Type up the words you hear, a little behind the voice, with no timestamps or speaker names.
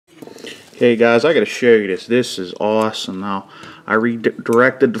Okay guys, I gotta show you this. This is awesome. Now, I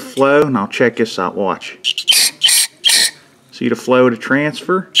redirected the flow. Now check this out, watch. See the flow to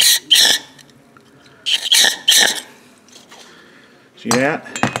transfer? See that?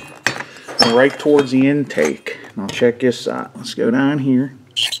 And right towards the intake. Now check this out. Let's go down here.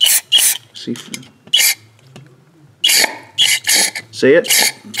 See it?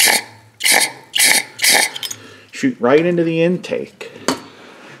 Shoot right into the intake.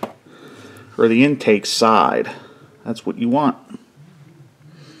 Or the intake side. That's what you want.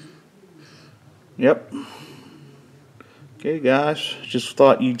 Yep. Okay guys, just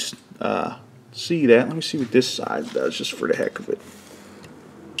thought you'd see that. Let me see what this side does just for the heck of it.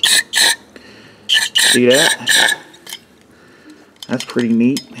 See that? That's pretty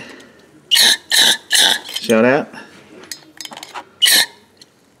neat. See how that?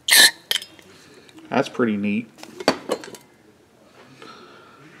 That's pretty neat.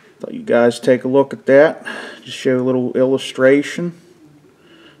 Thought you guys take a look at that. Just show a little illustration.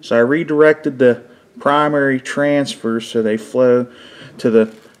 So I redirected the primary transfers so they flow to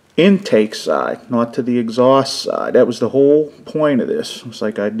the intake side, not to the exhaust side. That was the whole point of this. Looks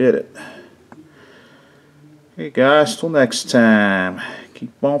like I did it. Hey guys, till next time.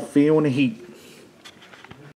 Keep on feeling the heat.